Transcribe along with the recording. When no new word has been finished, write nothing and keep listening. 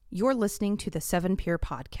You're listening to the Seven Peer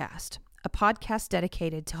Podcast, a podcast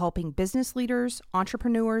dedicated to helping business leaders,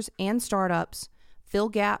 entrepreneurs, and startups fill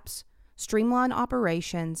gaps, streamline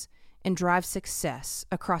operations, and drive success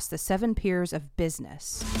across the seven peers of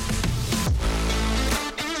business.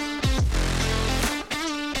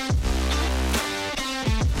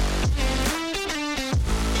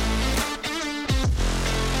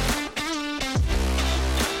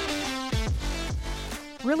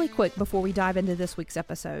 Really quick before we dive into this week's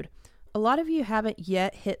episode, a lot of you haven't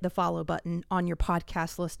yet hit the follow button on your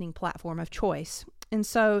podcast listening platform of choice. And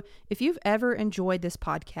so if you've ever enjoyed this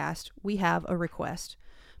podcast, we have a request.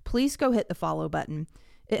 Please go hit the follow button.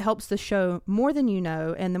 It helps the show more than you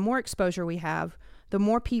know, and the more exposure we have, the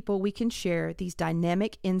more people we can share these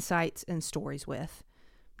dynamic insights and stories with.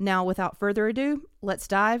 Now, without further ado, let's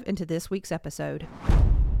dive into this week's episode.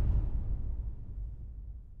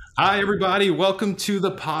 Hi, everybody. Welcome to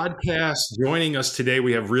the podcast. Joining us today,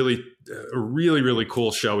 we have a really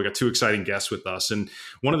cool show. We got two exciting guests with us. And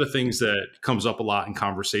one of the things that comes up a lot in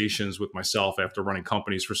conversations with myself after running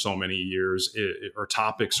companies for so many years are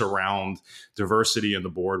topics around diversity in the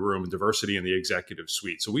boardroom and diversity in the executive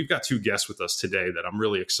suite. So we've got two guests with us today that I'm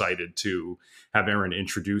really excited to have Erin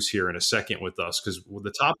introduce here in a second with us, because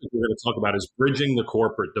the topic we're going to talk about is bridging the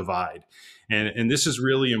corporate divide. And this is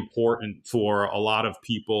really important for a lot of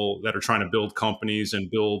people that are trying to build companies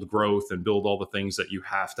and build growth and build all the things that you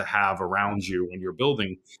have to have around you when you're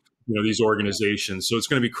building, these organizations. So it's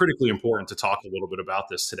going to be critically important to talk a little bit about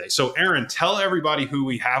this today. So Erin, tell everybody who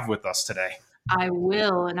we have with us today. I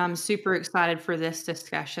will, and I'm super excited for this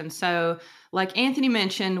discussion. So like Anthony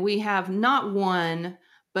mentioned, we have not one,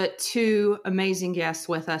 but two amazing guests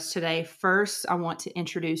with us today. First, I want to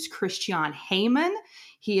introduce Christian Heyman.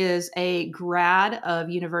 He is a grad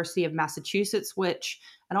of University of Massachusetts, which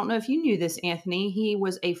I don't know if you knew this, Anthony. He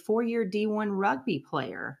was a 4-year D1 rugby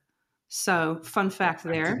player. So fun fact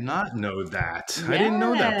there. I did not know that. Yes. I didn't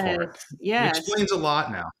know that part. Yes. It explains a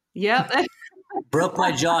lot now. Yep. Broke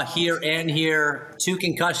my jaw here and here, 2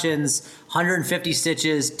 concussions, 150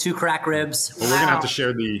 stitches, 2 crack ribs. Well, we're gonna have to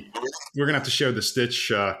share the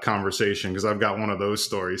stitch conversation, because I've got one of those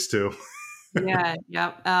stories too.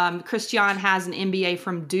 Christian has an MBA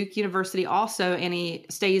from Duke University also, and he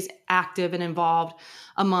stays active and involved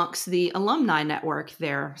amongst the alumni network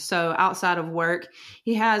there. So outside of work,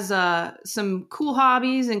 he has some cool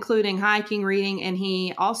hobbies, including hiking, reading, and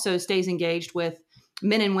he also stays engaged with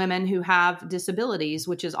men and women who have disabilities,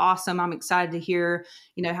 which is awesome. I'm excited to hear,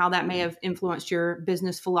 how that may have influenced your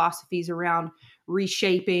business philosophies around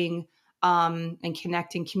reshaping and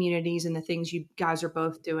connecting communities and the things you guys are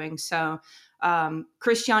both doing. So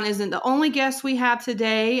Christian isn't the only guest we have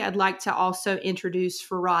today. I'd like to also introduce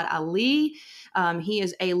Farad Ali. He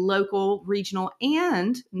is a local, regional,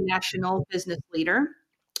 and national business leader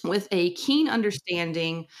with a keen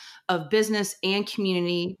understanding of business and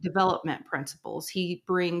community development principles. He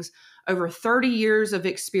brings over 30 years of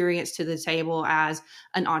experience to the table as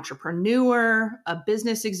an entrepreneur, a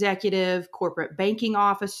business executive, corporate banking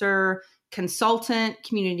officer, consultant,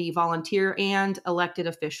 community volunteer, and elected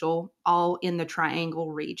official, all in the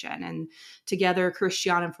Triangle region. And together,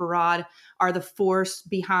 Christian and Farad are the force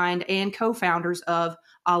behind and co-founders of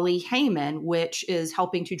Ali Heyman, which is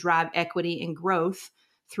helping to drive equity and growth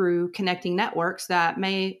through connecting networks that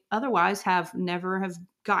may otherwise never have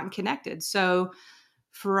gotten connected. So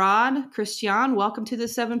Farad, Christian, welcome to the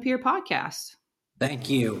Seven Peer Podcast. Thank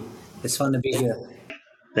you. It's fun to be here.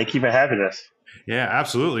 Thank you for having us. Yeah,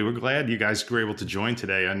 absolutely. We're glad you guys were able to join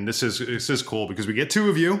today, and this is cool because we get two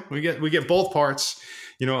of you. We get both parts,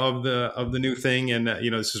 of the new thing, and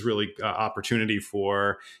this is really opportunity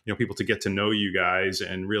for people to get to know you guys.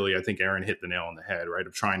 And really, I think Erin hit the nail on the head, right?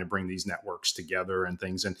 Of trying to bring these networks together and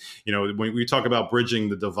things. And when we talk about bridging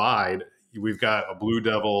the divide, we've got a Blue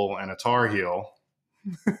Devil and a Tar Heel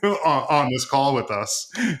on this call with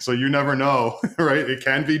us, so you never know, right? It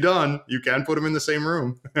can be done. You can put them in the same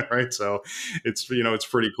room, right? So it's it's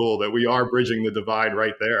pretty cool that we are bridging the divide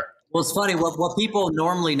right there. Well, it's funny. What people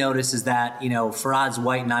normally notice is that Farad's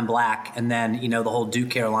white and I'm black, and then the whole Duke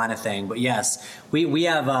Carolina thing. But yes, we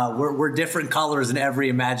have we're different colors in every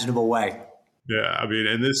imaginable way. Yeah, I mean,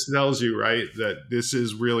 and this tells you, right, that this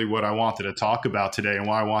is really what I wanted to talk about today and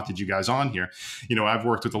why I wanted you guys on here. I've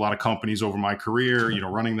worked with a lot of companies over my career,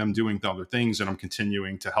 running them, doing other things, and I'm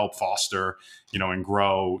continuing to help foster, and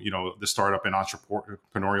grow, the startup and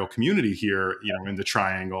entrepreneurial community here, in the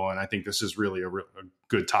Triangle. And I think this is really a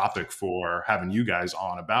good topic for having you guys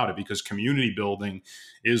on about it, because community building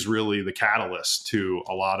is really the catalyst to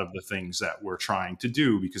a lot of the things that we're trying to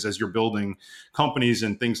do. Because as you're building companies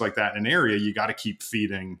and things like that in an area, you you got to keep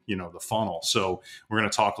feeding, the funnel. So we're going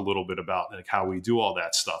to talk a little bit about like how we do all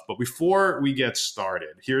that stuff. But before we get started,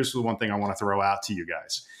 here's the one thing I want to throw out to you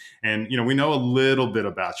guys. And, we know a little bit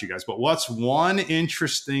about you guys, but what's one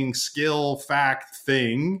interesting skill, fact,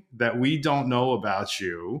 thing that we don't know about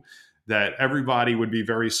you that everybody would be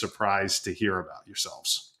very surprised to hear about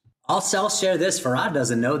yourselves? I'll share this. Farhad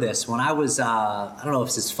doesn't know this. When I was, I don't know if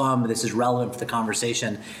this is fun, but this is relevant for the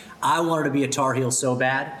conversation. I wanted to be a Tar Heel so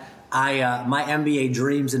bad. My MBA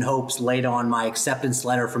dreams and hopes laid on my acceptance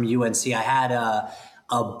letter from UNC. I had a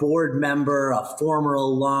board member, a former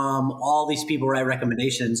alum, all these people write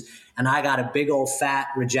recommendations, and I got a big old fat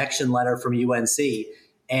rejection letter from UNC.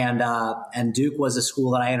 And Duke was a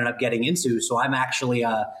school that I ended up getting into. So I'm actually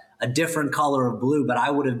a different color of blue, but I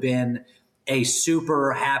would have been a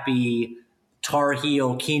super happy Tar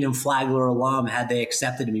Heel Keenan Flagler alum had they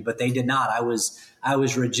accepted me, but they did not. I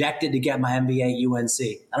was rejected to get my MBA at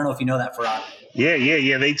UNC. I don't know if you know that, Farhad.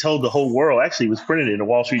 Yeah. They told the whole world. Actually, it was printed in the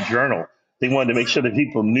Wall Street Journal. They wanted to make sure that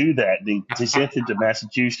people knew that. They sent it to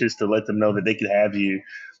Massachusetts to let them know that they could have you,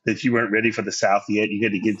 that you weren't ready for the South yet. You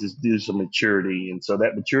had to get to do some maturity. And so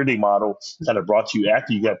that maturity model kind of brought you,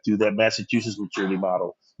 after you got through that Massachusetts maturity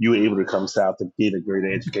model, you were able to come south and get a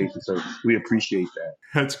great education. So we appreciate that.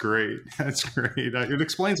 That's great. It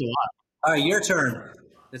explains a lot. All right, your turn.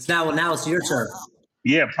 Now it's your turn.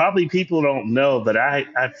 Yeah, probably people don't know, but I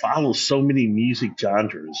follow so many music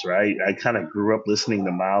genres, right? I kind of grew up listening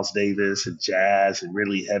to Miles Davis and jazz, and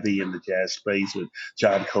really heavy in the jazz space with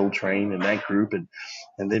John Coltrane and that group, and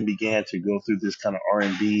then began to go through this kind of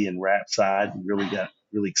R&B and rap side, and really got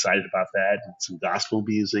really excited about that, and some gospel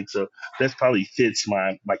music. So that probably fits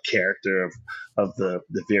my character of the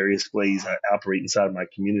various ways I operate inside my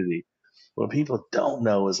community. What people don't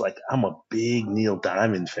know is, like, I'm a big Neil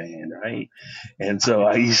Diamond fan, right? And so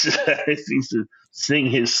I used to sing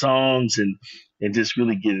his songs and just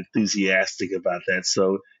really get enthusiastic about that.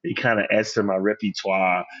 So it kind of adds to my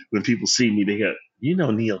repertoire. When people see me, they go,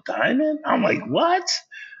 Neil Diamond? I'm like, what?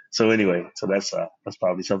 So anyway, that's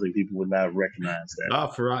probably something people would not recognize.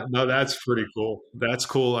 No, that's pretty cool. That's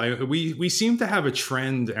cool. We seem to have a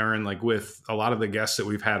trend, Aaron, like with a lot of the guests that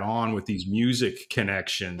we've had on with these music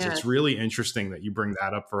connections. Yeah. It's really interesting that you bring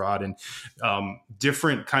that up, Farhad, and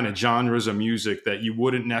different kind of genres of music that you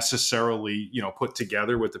wouldn't necessarily, put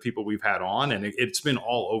together with the people we've had on. And it's been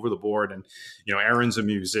all over the board. And, Aaron's a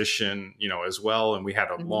musician, as well. And we had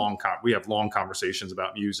we have long conversations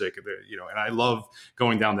about music, and I love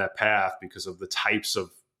going down that path because of the types of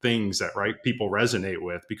things that people resonate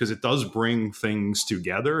with, because it does bring things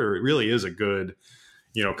together. It really is a good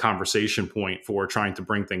conversation point for trying to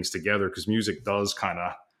bring things together, because music does kind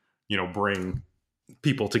of bring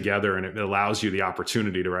people together, and it allows you the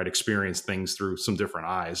opportunity to experience things through some different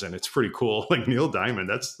eyes. And it's pretty cool. Like Neil Diamond,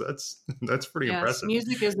 that's pretty impressive.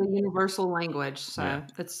 Music is a universal language, so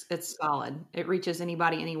it's solid. It reaches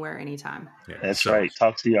anybody, anywhere, anytime. That's right.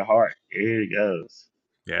 Talk to your heart. Here it goes.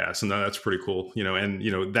 Yeah, so no, that's pretty cool.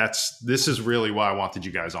 This is really why I wanted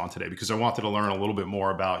you guys on today, because I wanted to learn a little bit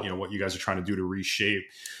more about, what you guys are trying to do to reshape,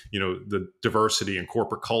 the diversity and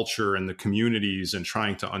corporate culture and the communities, and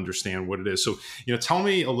trying to understand what it is. So, tell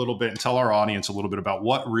me a little bit, and tell our audience a little bit about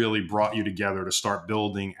what really brought you together to start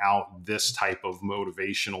building out this type of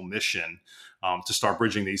motivational mission, to start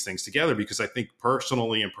bridging these things together, because I think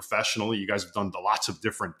personally and professionally, you guys have done lots of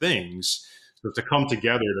different things. So to come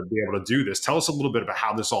together to be able to do this, tell us a little bit about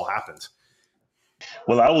how this all happened.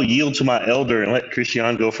 Well, I will yield to my elder and let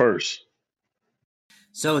Christian go first.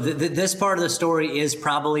 So this part of the story is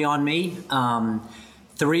probably on me.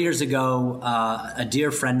 3 years ago, a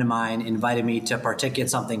dear friend of mine invited me to partake in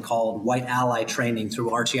something called White Ally Training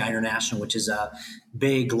through RTI International, which is a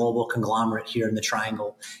big global conglomerate here in the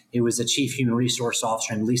Triangle. It was a chief human resource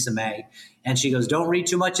officer named Lisa May. And she goes, don't read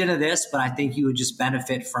too much into this, but I think you would just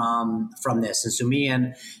benefit from this. And so me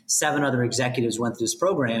and 7 other executives went through this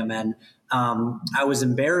program, and I was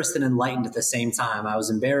embarrassed and enlightened at the same time. I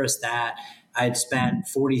was embarrassed that I had spent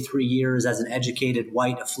 43 years as an educated,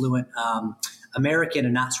 white, affluent American,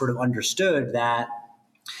 and not sort of understood that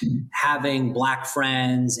having Black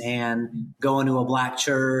friends and going to a Black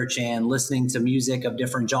church and listening to music of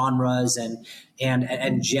different genres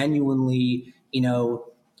and genuinely,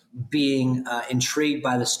 being intrigued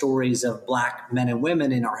by the stories of Black men and women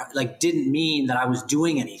didn't mean that I was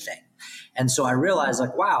doing anything. And so I realized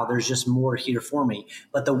wow, there's just more here for me.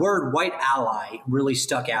 But the word white ally really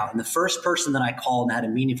stuck out. And the first person that I called and had a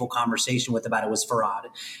meaningful conversation with about it was Farhad.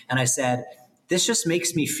 And I said, this just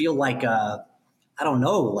makes me feel like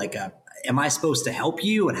am I supposed to help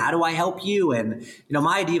you? And how do I help you? And,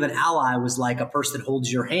 my idea of an ally was like a person that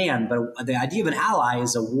holds your hand. But the idea of an ally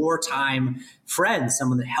is a wartime friend,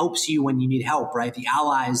 someone that helps you when you need help, right? The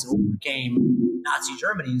Allies overcame Nazi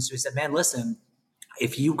Germany. And so he said, man, listen,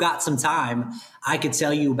 if you got some time, I could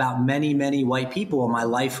tell you about many, many white people in my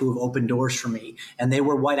life who have opened doors for me, and they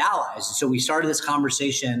were white allies. And so we started this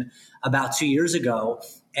conversation about 2 years ago,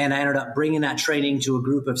 and I ended up bringing that training to a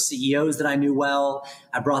group of CEOs that I knew well.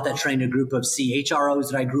 I brought that training to a group of CHROs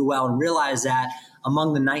that I grew well, and realized that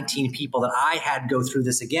among the 19 people that I had go through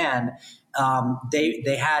this again,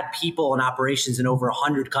 they had people in operations in over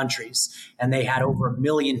 100 countries, and they had over 1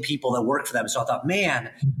 million people that worked for them. So I thought, man,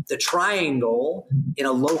 the triangle in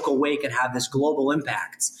a local way can have this global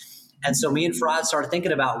impact. And so me and Farad started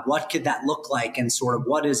thinking about what could that look like, and sort of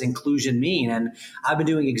what does inclusion mean. And I've been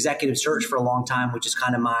doing executive search for a long time, which is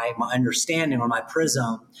kind of my understanding, or my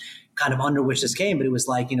prism kind of under which this came. But it was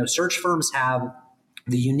like, search firms have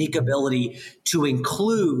the unique ability to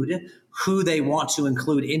include who they want to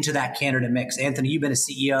include into that candidate mix. Anthony, you've been a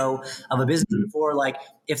CEO of a business before. Like,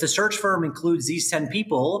 if the search firm includes these 10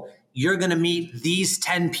 people, you're going to meet these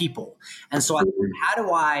 10 people. And so how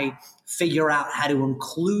do I figure out how to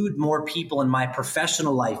include more people in my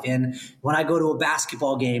professional life? And when I go to a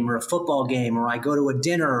basketball game or a football game, or I go to a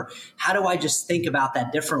dinner, how do I just think about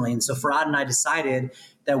that differently? And so Farad and I decided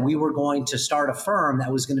that we were going to start a firm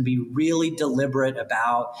that was going to be really deliberate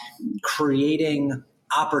about creating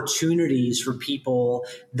opportunities for people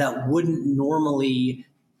that wouldn't normally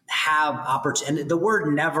have opportunity. And the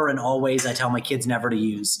word never and always, I tell my kids never to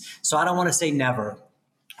use. So I don't want to say never,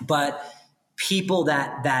 but people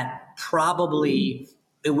that probably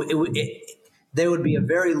there would be a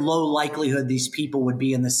very low likelihood these people would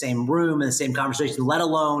be in the same room, in the same conversation, let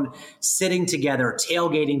alone sitting together,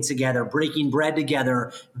 tailgating together, breaking bread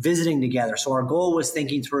together, visiting together. So our goal was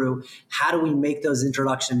thinking through, how do we make those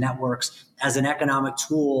introduction networks as an economic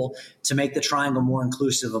tool to make the triangle more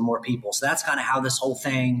inclusive of more people? So that's kind of how this whole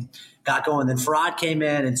thing got going. Then Farad came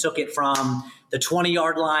in and took it from the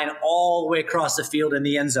 20-yard line all the way across the field in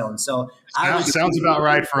the end zone. So sounds about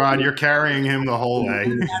right, Farad. You're carrying him the whole way.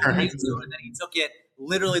 And then he took it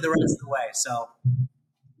literally the rest of the way. So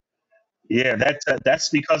Yeah, that's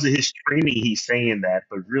because of his training. He's saying that,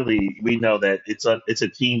 but really, we know that it's a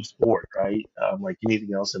team sport, right? Like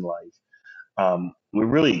anything else in life. We're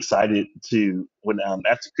really excited to when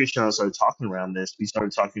after Christian started talking around this, we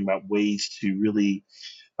started talking about ways to really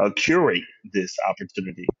curate this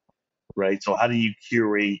opportunity, right? So how do you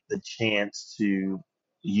curate the chance to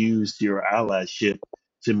use your allyship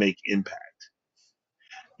to make impact?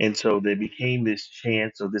 And so there became this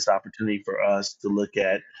chance or this opportunity for us to look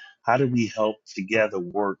at, how do we help together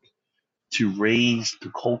work to raise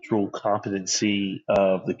the cultural competency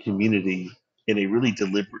of the community in a really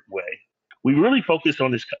deliberate way. We really focused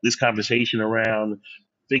on this conversation around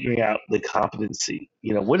figuring out the competency.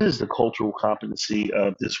 What is the cultural competency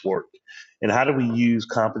of this work? And how do we use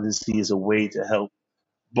competency as a way to help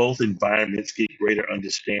both environments get greater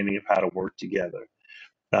understanding of how to work together?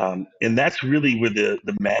 And that's really where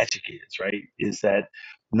the magic is, right? Is that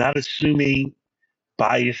not assuming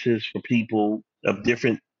biases for people of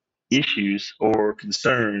different issues or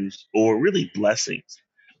concerns or really blessings,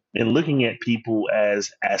 and looking at people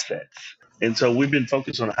as assets. And so we've been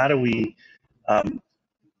focused on how do we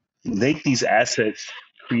make these assets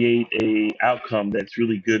create a outcome that's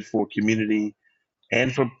really good for community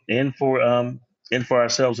and for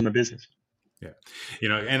ourselves in the business.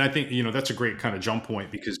 Yeah. And I think, that's a great kind of jump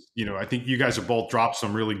point, because, I think you guys have both dropped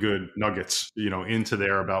some really good nuggets, into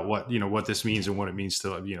there about what this means and what it means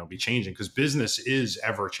to, be changing, because business is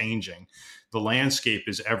ever changing. The landscape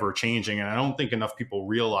is ever changing. And I don't think enough people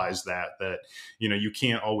realize that, you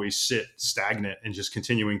can't always sit stagnant and just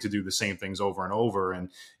continuing to do the same things over and over.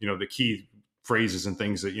 And, the key phrases and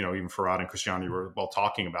things that, even Farad and Cristiano were all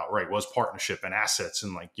talking about, right, was partnership and assets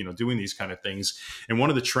and doing these kind of things. And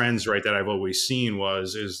one of the trends, right, that I've always seen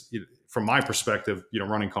is from my perspective,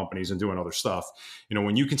 running companies and doing other stuff,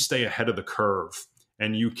 when you can stay ahead of the curve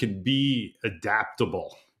and you can be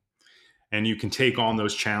adaptable and you can take on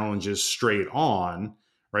those challenges straight on,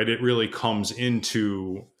 right, it really comes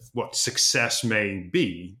into what success may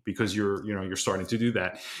be, because you're starting to do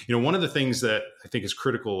that. One of the things that I think is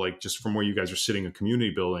critical, just from where you guys are sitting in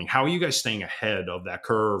community building, how are you guys staying ahead of that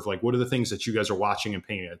curve? What are the things that you guys are watching and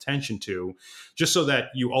paying attention to, just so that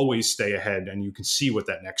you always stay ahead and you can see what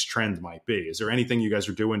that next trend might be? Is there anything you guys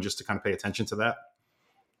are doing just to kind of pay attention to that?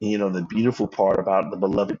 The beautiful part about the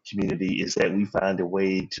beloved community is that we find a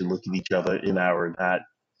way to look at each other not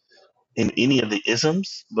in any of the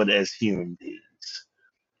isms, but as human beings.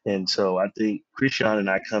 And so I think Christian and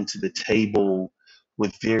I come to the table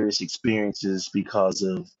with various experiences because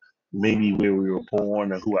of maybe where we were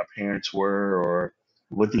born or who our parents were or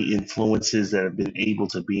what the influences that have been able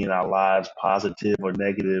to be in our lives, positive or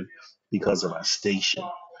negative, because of our station.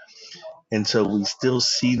 And so we still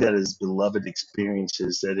see that as beloved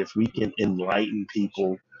experiences, that if we can enlighten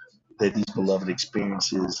people, that these beloved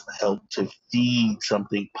experiences help to feed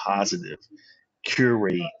something positive,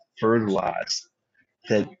 curate, fertilize,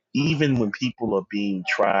 that even when people are being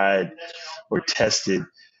tried or tested,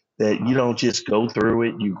 that you don't just go through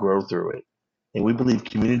it, you grow through it. And we believe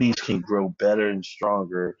communities can grow better and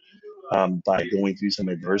stronger by going through some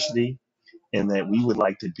adversity, and that we would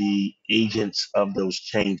like to be agents of those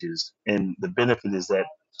changes. And the benefit is that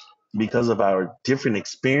because of our different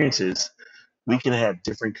experiences, we can have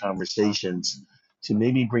different conversations to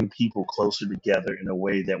maybe bring people closer together in a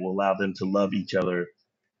way that will allow them to love each other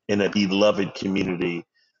in a beloved community,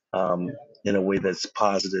 in a way that's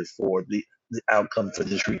positive for the outcome for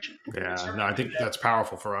this region. Yeah, no, I think that's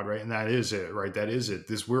powerful, Farad, right? And that is it, right? That is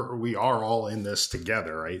it. We are all in this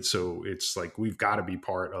together, right? So it's like we've got to be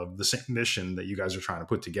part of the same mission that you guys are trying to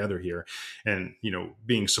put together here, and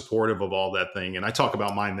being supportive of all that thing. And I talk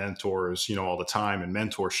about my mentors, all the time, and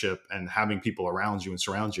mentorship, and having people around you and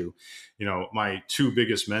surround you. My two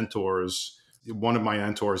biggest mentors. One of my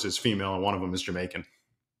mentors is female, and one of them is Jamaican,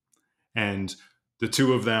 and the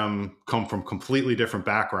two of them come from completely different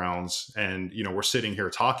backgrounds. And, we're sitting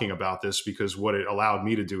here talking about this because what it allowed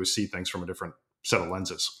me to do is see things from a different set of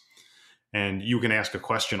lenses. And you can ask a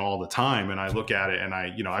question all the time, and I look at it and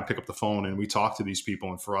I pick up the phone and we talk to these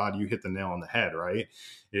people, and Farad, you hit the nail on the head, right?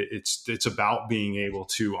 It's about being able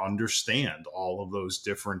to understand all of those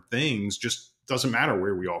different things. Just doesn't matter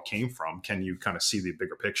where we all came from. Can you kind of see the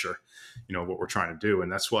bigger picture, what we're trying to do? And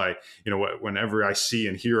that's why, whenever I see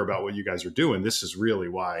and hear about what you guys are doing, this is really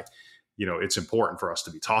why, it's important for us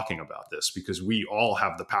to be talking about this, because we all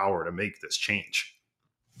have the power to make this change.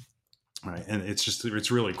 Right. And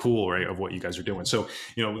it's really cool, right, of what you guys are doing. So,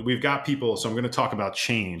 we've got people. So I'm going to talk about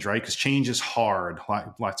change, right? Because change is hard.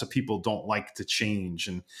 Lots of people don't like to change.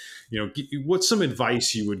 And, what's some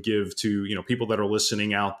advice you would give to, people that are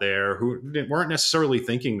listening out there who weren't necessarily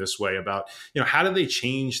thinking this way about, how do they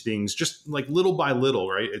change things just like little by little,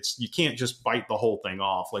 right? You can't just bite the whole thing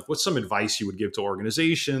off. Like, what's some advice you would give to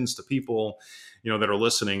organizations, to people, that are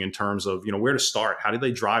listening in terms of, where to start? How do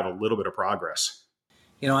they drive a little bit of progress?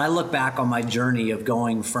 I look back on my journey of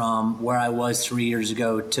going from where I was 3 years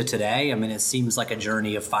ago to today. I mean, it seems like a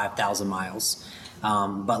journey of 5,000 miles.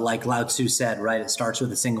 But like Lao Tzu said, right, it starts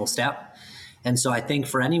with a single step. And so I think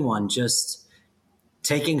for anyone, just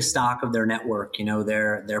taking stock of their network,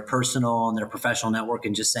 their personal and their professional network,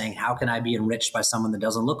 and just saying, how can I be enriched by someone that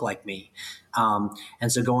doesn't look like me?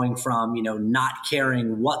 And so going from, not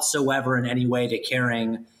caring whatsoever in any way to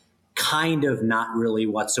caring kind of not really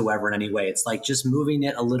whatsoever in any way. It's like just moving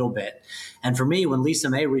it a little bit. And for me, when Lisa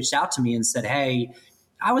May reached out to me and said, hey,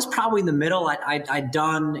 I was probably in the middle. I'd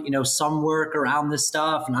done, some work around this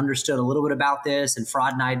stuff and understood a little bit about this. And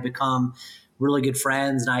Farad and I had become really good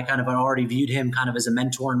friends. And I kind of had already viewed him kind of as a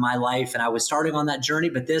mentor in my life. And I was starting on that journey,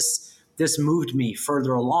 but this moved me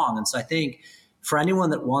further along. And so I think for anyone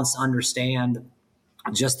that wants to understand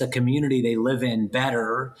just the community they live in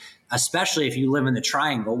better, especially if you live in the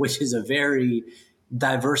Triangle, which is a very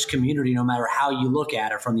diverse community, no matter how you look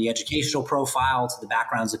at it, from the educational profile to the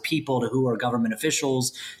backgrounds of people to who are government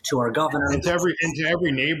officials to our governor. Into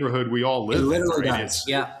every neighborhood we all live in. It literally does.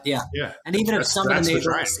 Yeah. And even if some of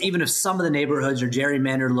the neighborhoods are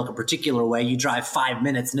gerrymandered to look a particular way, you drive 5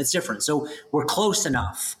 minutes and it's different. So we're close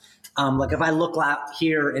enough. Like if I look out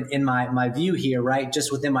here in my view here, right,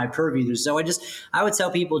 just within my purview. So I would tell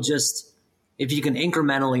people, just if you can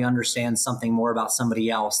incrementally understand something more about somebody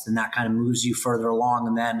else, then that kind of moves you further along.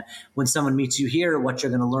 And then when someone meets you here, what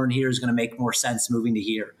you're going to learn here is going to make more sense moving to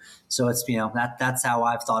here. So it's, that's how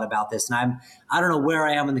I've thought about this. And I don't know where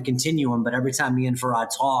I am in the continuum, but every time me and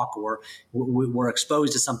Farad talk or we're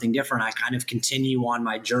exposed to something different, I kind of continue on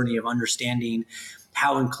my journey of understanding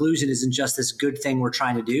how inclusion isn't just this good thing we're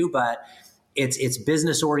trying to do, but it's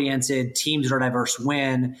business oriented, teams that are diverse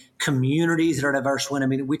win, communities that are diverse win. I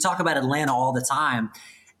mean, we talk about Atlanta all the time,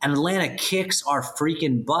 and Atlanta kicks our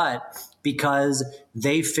freaking butt because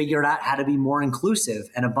they figured out how to be more inclusive.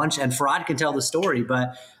 And Farad can tell the story,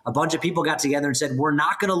 but a bunch of people got together and said, we're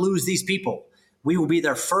not going to lose these people. We will be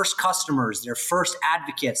their first customers, their first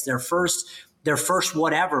advocates, their first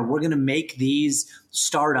whatever. We're going to make these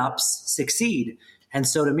startups succeed. And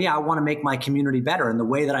so to me, I want to make my community better. And the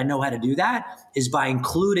way that I know how to do that is by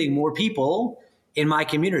including more people in my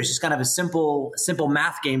community. It's just kind of a simple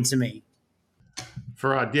math game to me.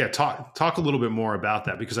 Farhad, yeah, talk a little bit more about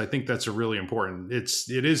that, because I think that's a really important. It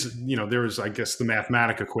is, there's, I guess, the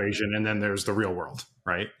mathematic equation, and then there's the real world,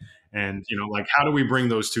 right? And like, how do we bring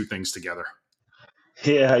those two things together?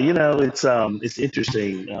 Yeah, it's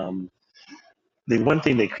interesting. The one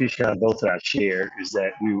thing that Christian and both of us share is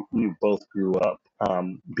that we both grew up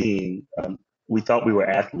being we thought we were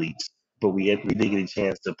athletes, but we didn't get a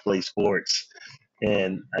chance to play sports.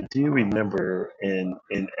 And I do remember, and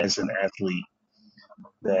as an athlete,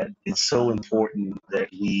 that it's so important that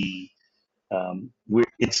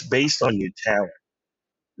it's based on your talent,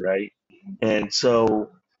 right? And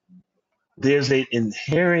so there's an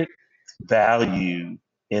inherent value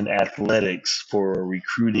in athletics for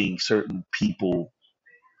recruiting certain people.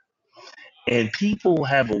 And people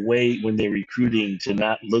have a way when they're recruiting to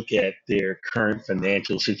not look at their current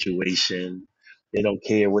financial situation. They don't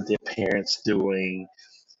care what their parents doing,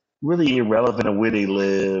 really irrelevant of where they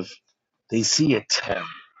live. They see a talent.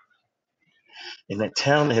 And that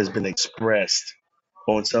talent has been expressed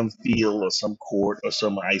on some field or some court or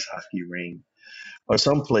some ice hockey ring or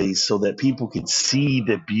someplace so that people can see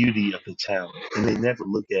the beauty of the talent. And they never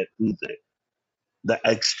look at who the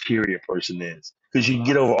exterior person is, because you can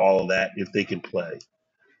get over all of that if they can play.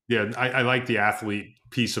 Yeah, I like the athlete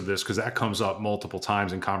piece of this, because that comes up multiple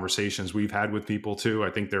times in conversations we've had with people too.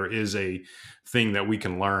 I think there is a thing that we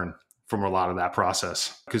can learn from a lot of that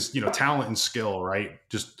process, because talent and skill, right,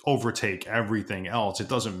 just overtake everything else. It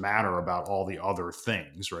doesn't matter about all the other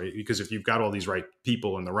things, right? Because if you've got all these right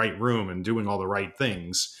people in the right room and doing all the right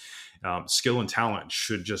things, skill and talent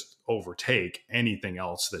should just overtake anything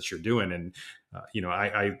else that you're doing. And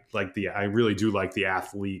I really do like the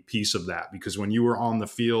athlete piece of that, because when you were on the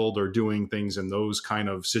field or doing things in those kind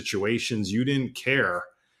of situations, you didn't care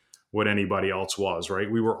what anybody else was, right?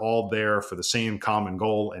 We were all there for the same common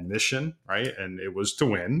goal and mission, right? And it was to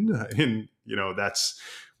win. And, that's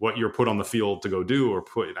what you're put on the field to go do, or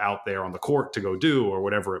put out there on the court to go do, or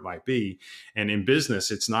whatever it might be. And in business,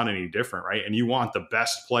 it's not any different, right? And you want the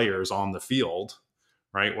best players on the field,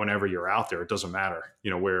 right? Whenever you're out there, it doesn't matter,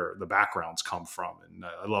 where the backgrounds come from. And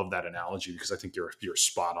I love that analogy, because I think you're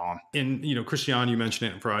spot on. And, Christian, you mentioned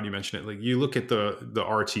it, and Farhad, you mentioned it. Like, you look at the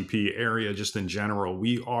RTP area just in general,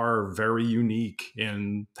 we are very unique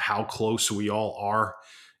in how close we all are,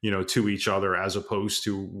 to each other, as opposed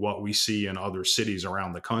to what we see in other cities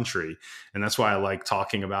around the country. And that's why I like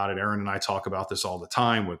talking about it. Aaron and I talk about this all the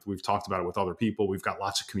time. We've talked about it with other people. We've got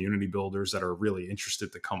lots of community builders that are really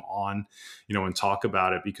interested to come on, and talk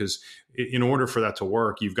about it, because in order for that to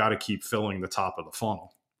work, you've got to keep filling the top of the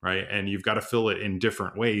funnel, right? And you've got to fill it in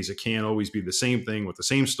different ways. It can't always be the same thing with the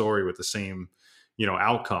same story, with the same,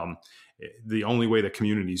 outcome. The only way that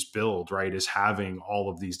communities build, right, is having all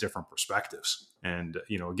of these different perspectives. And,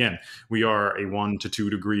 again, we are a 1 to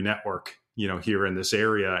 2 degree network, here in this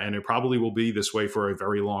area. And it probably will be this way for a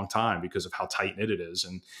very long time, because of how tight knit it is.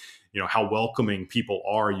 And, how welcoming people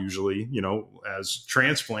are usually, as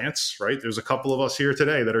transplants, right? There's a couple of us here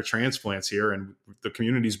today that are transplants here, and the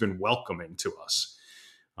community's been welcoming to us.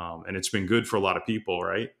 And it's been good for a lot of people,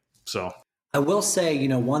 right? So I will say,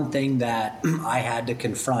 one thing that I had to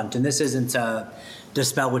confront, and this isn't to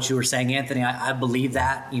dispel what you were saying, Anthony. I believe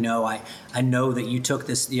that, I know that you took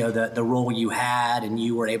this, the role you had, and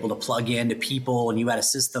you were able to plug into people, and you had a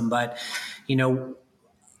system. But,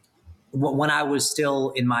 when I was still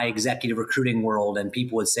in my executive recruiting world, and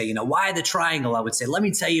people would say, why the triangle? I would say, let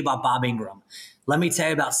me tell you about Bob Ingram. Let me tell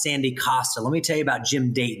you about Sandy Costa. Let me tell you about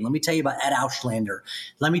Jim Dayton. Let me tell you about Ed Auchlander.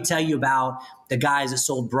 Let me tell you about the guys that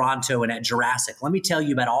sold Bronto and at Jurassic. Let me tell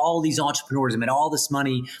you about all these entrepreneurs that made all this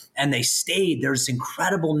money, and they stayed. There's this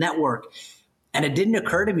incredible network. And it didn't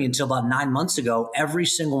occur to me until about 9 months ago, every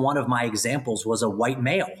single one of my examples was a white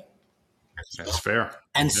male. That's fair.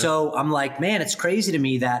 And so I'm like, man, it's crazy to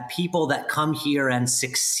me that people that come here and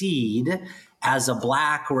succeed as a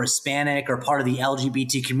Black or Hispanic or part of the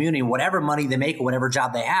LGBT community, whatever money they make or whatever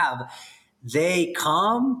job they have, they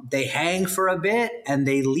come, they hang for a bit, and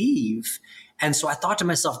they leave. And so I thought to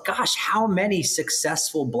myself, gosh, how many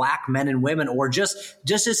successful Black men and women, or just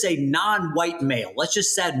to say non-white male, let's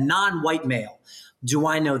just say non-white male, do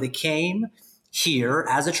I know that came here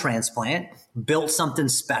as a transplant, built something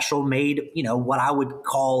special, made, what I would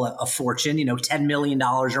call a fortune, $10 million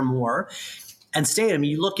or more, and stayed. I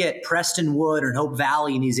mean, you look at Prestonwood or Hope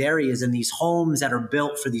Valley in these areas, and these homes that are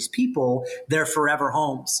built for these people, they're forever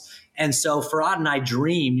homes. And so Farhad and I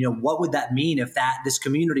dream, what would that mean if this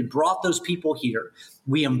community brought those people here?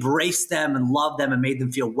 We embraced them and loved them and made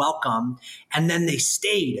them feel welcome. And then they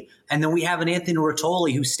stayed. And then we have an Anthony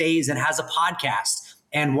Rotoli who stays and has a podcast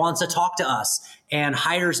and wants to talk to us and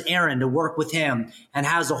hires Aaron to work with him and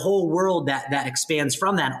has a whole world that expands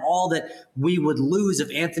from that. And all that we would lose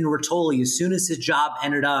if Anthony Rotoli, as soon as his job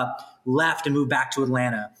ended up, left and moved back to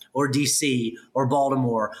Atlanta or DC or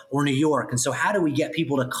Baltimore or New York. And so how do we get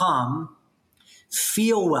people to come,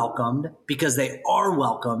 feel welcomed because they are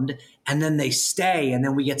welcomed, and then they stay, and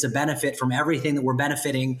then we get to benefit from everything that we're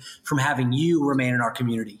benefiting from having you remain in our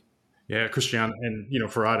community? Yeah, Christian, and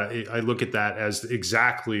Farhad, I look at that as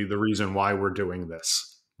exactly the reason why we're doing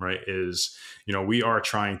this, right? Is, we are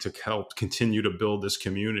trying to help continue to build this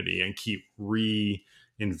community and keep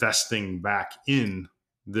reinvesting back in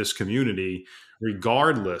this community,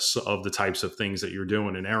 regardless of the types of things that you're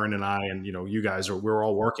doing. And Aaron and I, and you guys we're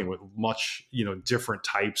all working with much different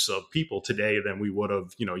types of people today than we would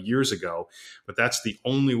have years ago. But that's the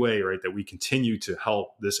only way, right, that we continue to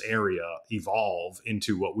help this area evolve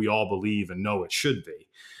into what we all believe and know it should be.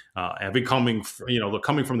 And coming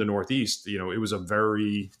from the Northeast, it was a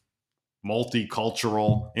very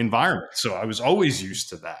multicultural environment. So I was always used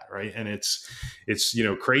to that. Right. And it's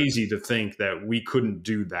crazy to think that we couldn't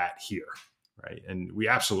do that here. Right. And we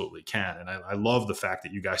absolutely can. And I love the fact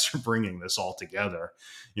that you guys are bringing this all together,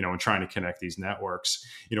 and trying to connect these networks.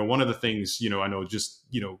 One of the things, I know just,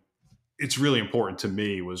 it's really important to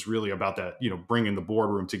me was really about that, bringing the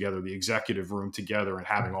boardroom together, the executive room together, and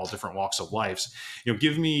having all different walks of lives.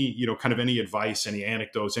 Give me, kind of any advice, any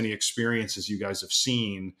anecdotes, any experiences you guys have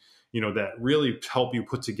seen, that really help you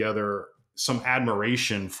put together some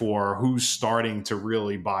admiration for who's starting to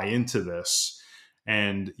really buy into this.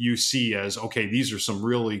 And you see as, okay, these are some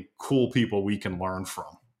really cool people we can learn from.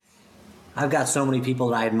 I've got so many people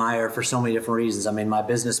that I admire for so many different reasons. I mean, my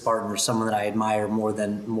business partner is someone that I admire more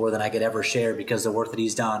than I could ever share because of the work that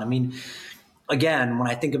he's done. I mean, again, when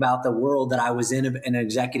I think about the world that I was in an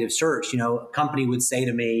executive search, a company would say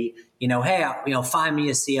to me, hey, find me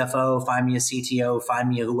a CFO, find me a CTO, find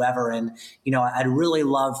me a whoever. And, I'd really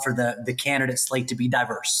love for the candidate slate to be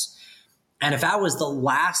diverse. And if that was the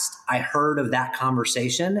last I heard of that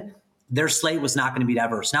conversation, their slate was not going to be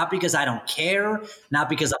diverse. Not because I don't care, not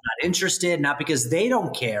because I'm not interested, not because they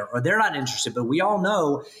don't care or they're not interested. But we all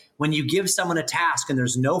know when you give someone a task and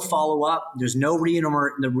there's no follow-up, there's no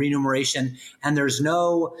remuneration, and there's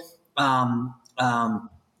no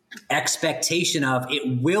expectation of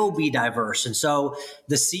it will be diverse. And so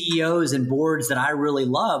the CEOs and boards that I really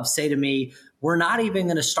love say to me, we're not even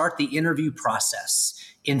going to start the interview process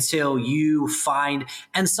until you find,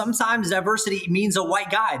 and sometimes diversity means a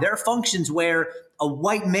white guy. There are functions where a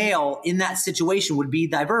white male in that situation would be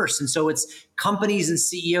diverse. And so it's companies and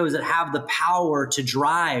CEOs that have the power to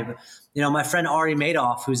drive. My friend Ari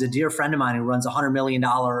Madoff, who's a dear friend of mine who runs a $100 million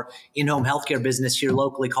in-home healthcare business here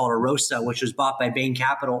locally called Arosa, which was bought by Bain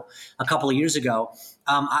Capital a couple of years ago.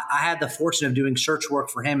 I had the fortune of doing search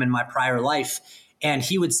work for him in my prior life. And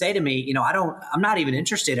he would say to me, I'm not even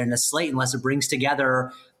interested in a slate unless it brings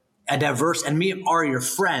together a diverse, and me are your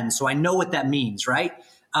friends. So I know what that means, right?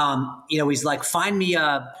 He's like, find me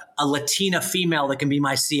a Latina female that can be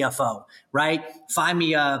my CFO, right? Find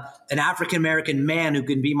me an African-American man who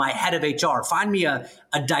can be my head of HR. Find me a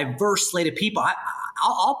diverse slate of people.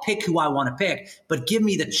 I'll pick who I want to pick, but give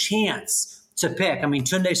me the chance to pick. I mean,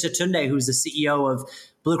 Tunde Sotunde, who's the CEO of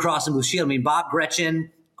Blue Cross and Blue Shield. I mean, Bob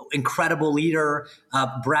Gretchen, incredible leader.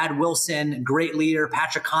 Brad Wilson, great leader.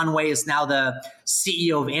 Patrick Conway is now the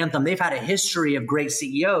CEO of Anthem. They've had a history of great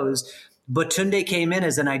CEOs, but Tunde came in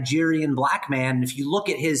as a Nigerian black man. And if you look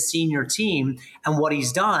at his senior team and what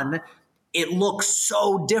he's done, it looks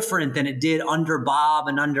so different than it did under Bob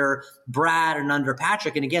and under Brad and under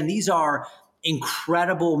Patrick. And again, these are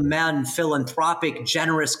incredible men, philanthropic,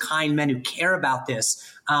 generous, kind men who care about this.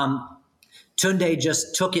 Tunde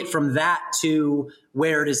just took it from that to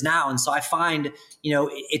where it is now. And so I find,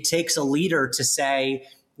 it takes a leader to say,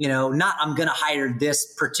 not I'm going to hire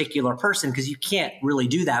this particular person, because you can't really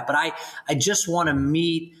do that. But I just want to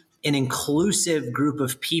meet an inclusive group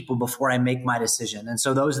of people before I make my decision. And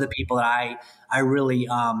so those are the people that I really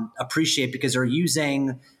appreciate, because they're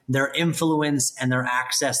using their influence and their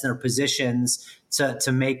access and their positions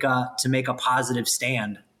to make a positive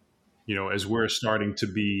stand. As we're starting to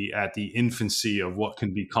be at the infancy of what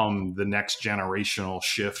can become the next generational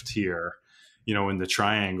shift here, in the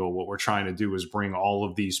triangle, what we're trying to do is bring all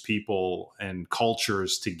of these people and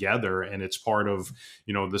cultures together. And it's part of,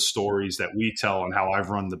 the stories that we tell and how I've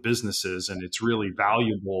run the businesses. And it's really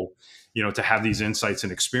valuable, to have these insights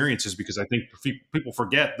and experiences, because I think people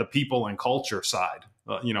forget the people and culture side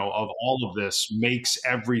of all of this makes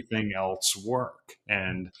everything else work.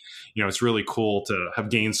 And, it's really cool to have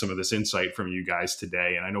gained some of this insight from you guys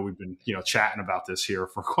today. And I know we've been, chatting about this here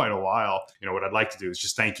for quite a while. What I'd like to do is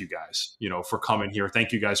just thank you guys, for coming here.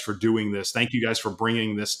 Thank you guys for doing this. Thank you guys for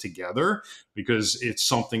bringing this together, because it's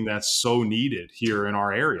something that's so needed here in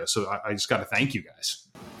our area. So I just got to thank you guys.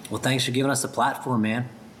 Well, thanks for giving us the platform, man.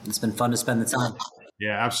 It's been fun to spend the time.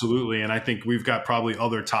 Yeah, absolutely. And I think we've got probably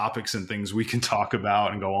other topics and things we can talk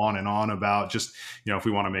about and go on and on about, just, if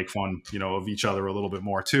we want to make fun, of each other a little bit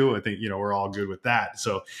more too. I think, we're all good with that.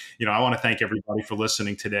 So, I want to thank everybody for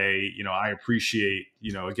listening today. I appreciate,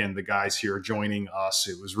 again, the guys here joining us.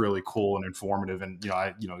 It was really cool and informative. And,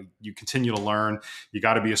 you continue to learn. You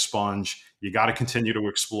got to be a sponge. You got to continue to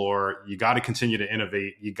explore. You got to continue to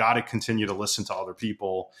innovate. You got to continue to listen to other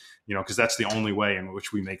people, because that's the only way in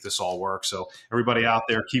which we make this all work. So everybody out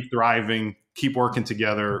there, keep thriving, keep working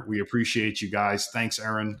together. We appreciate you guys. Thanks,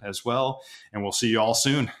 Aaron, as well. And we'll see you all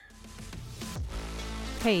soon.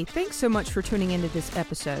 Hey, thanks so much for tuning into this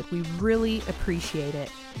episode. We really appreciate it.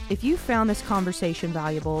 If you found this conversation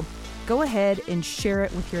valuable, go ahead and share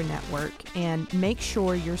it with your network, and make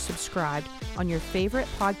sure you're subscribed on your favorite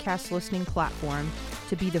podcast listening platform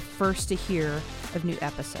to be the first to hear of new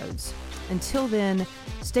episodes. Until then,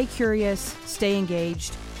 stay curious, stay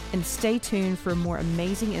engaged, and stay tuned for more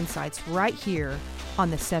amazing insights right here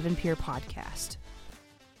on the 7 Peer Podcast.